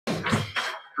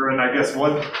Bryn, I guess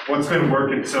what's been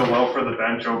working so well for the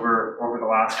bench over the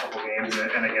last couple games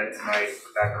and again tonight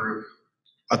with that group?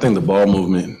 I think the ball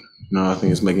movement. I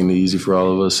think it's making it easy for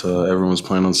all of us. Everyone's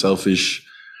playing unselfish,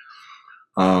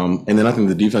 and then I think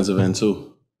the defensive end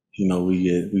too.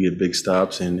 We get big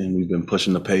stops and we've been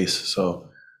pushing the pace. So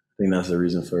I think that's the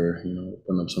reason for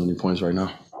putting up so many points right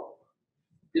now.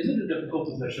 Is it a difficult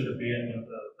position to be in when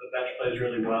the bench plays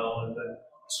really well and the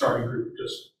starting group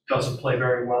just doesn't play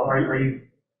very well? Are you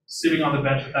sitting on the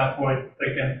bench at that point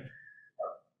thinking,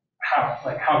 how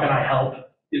can I help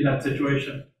in that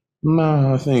situation?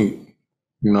 No, I think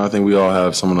we all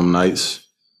have some of them nights.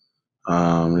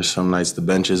 There's some nights the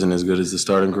bench isn't as good as the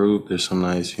starting group. There's some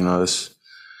nights, it's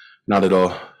not at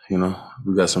all.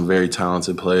 We've got some very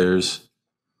talented players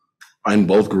in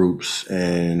both groups,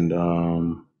 and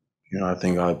I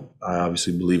think I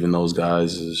obviously believe in those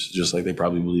guys just like they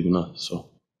probably believe in us. So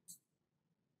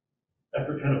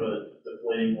after kind of a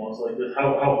deflating loss like this,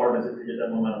 how hard is it to get that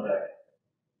momentum back?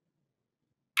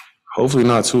 Hopefully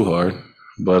not too hard,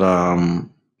 but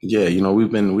yeah,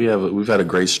 we've had a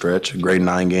great stretch, a great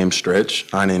 9-game stretch,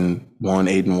 9-1,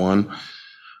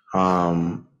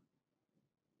 8-1.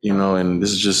 And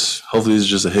this is hopefully this is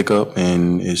just a hiccup,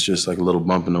 and it's just like a little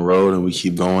bump in the road, and we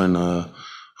keep going on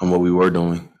what we were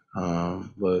doing.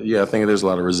 But yeah, I think there's a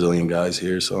lot of resilient guys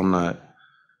here, so I'm not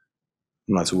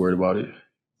too worried about it.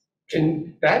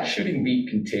 Can bad shooting be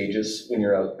contagious when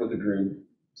you're out with a group?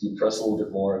 Do you press a little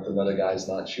bit more if another guy's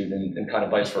not shooting, and kind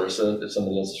of vice versa? If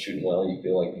somebody else is shooting well, you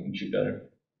feel like you can shoot better?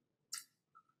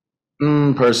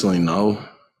 Personally, no,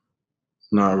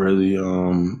 not really. I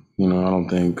don't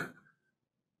think.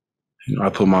 I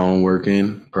put my own work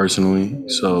in personally,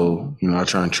 so I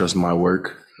try and trust my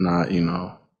work, not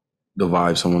the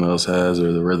vibe someone else has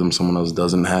or the rhythm someone else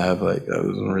doesn't have. Like that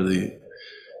doesn't really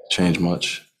change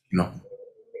much,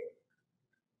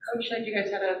 Coach said you guys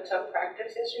had a tough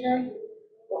practice yesterday.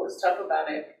 What was tough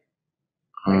about it?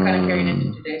 What kind of carried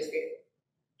into today's game?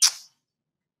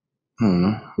 I don't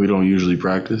know. We don't usually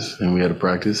practice, and we had to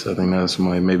practice. I think that's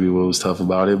maybe what was tough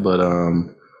about it. But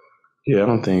yeah, I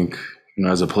don't think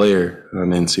as a player I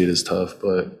didn't see it as tough.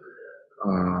 But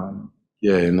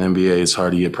yeah, in the NBA it's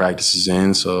hard to get practices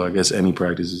in, so I guess any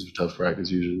practice is a tough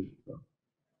practice usually.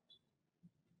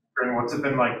 Bryn, what's it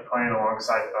been like playing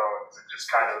alongside Bones and just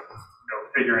kind of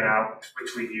figuring out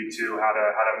between you two how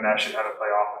to mesh and how to play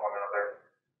off of one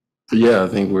another? Yeah, I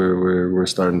think we're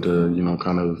starting to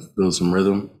kind of build some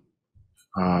rhythm,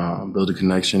 build a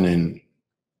connection, and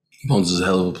Bones is a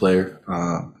hell of a player.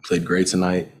 Played great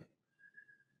tonight,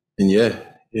 and yeah,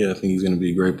 I think he's going to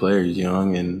be a great player. He's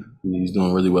young and he's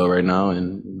doing really well right now,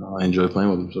 and I enjoy playing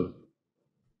with him. So,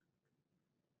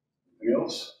 anything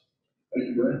else? Thank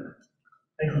you, Bryn.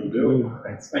 Thank you.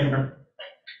 Thanks. Thank you, Bryn.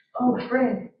 Oh,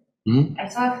 Bryn. Mm-hmm. I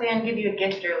saw a fan give you a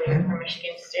gift earlier from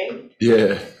Michigan State.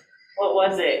 Yeah. What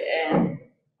was it? And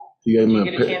He gave me did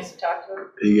you get a chance to talk to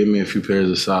him? He gave me a few pairs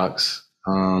of socks.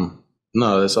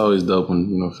 No, that's always dope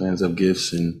when fans have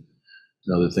gifts and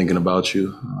they're thinking about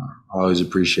you. I always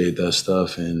appreciate that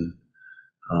stuff, and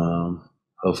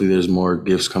hopefully there's more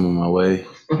gifts coming my way.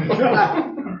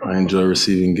 I enjoy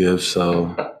receiving gifts,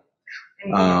 so.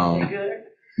 Any gift in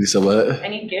particular? You said what?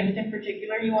 Any gift in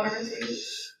particular you want to receive?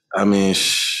 I mean,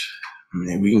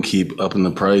 we can keep upping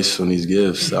the price on these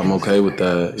gifts. I'm okay with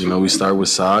that. We start with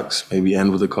socks, maybe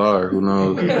end with a car. Who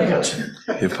knows?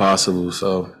 If possible.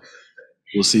 So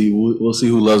we'll see. We'll see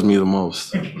who loves me the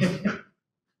most.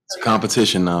 It's a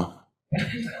competition now.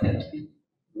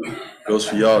 Goes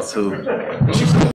for y'all too.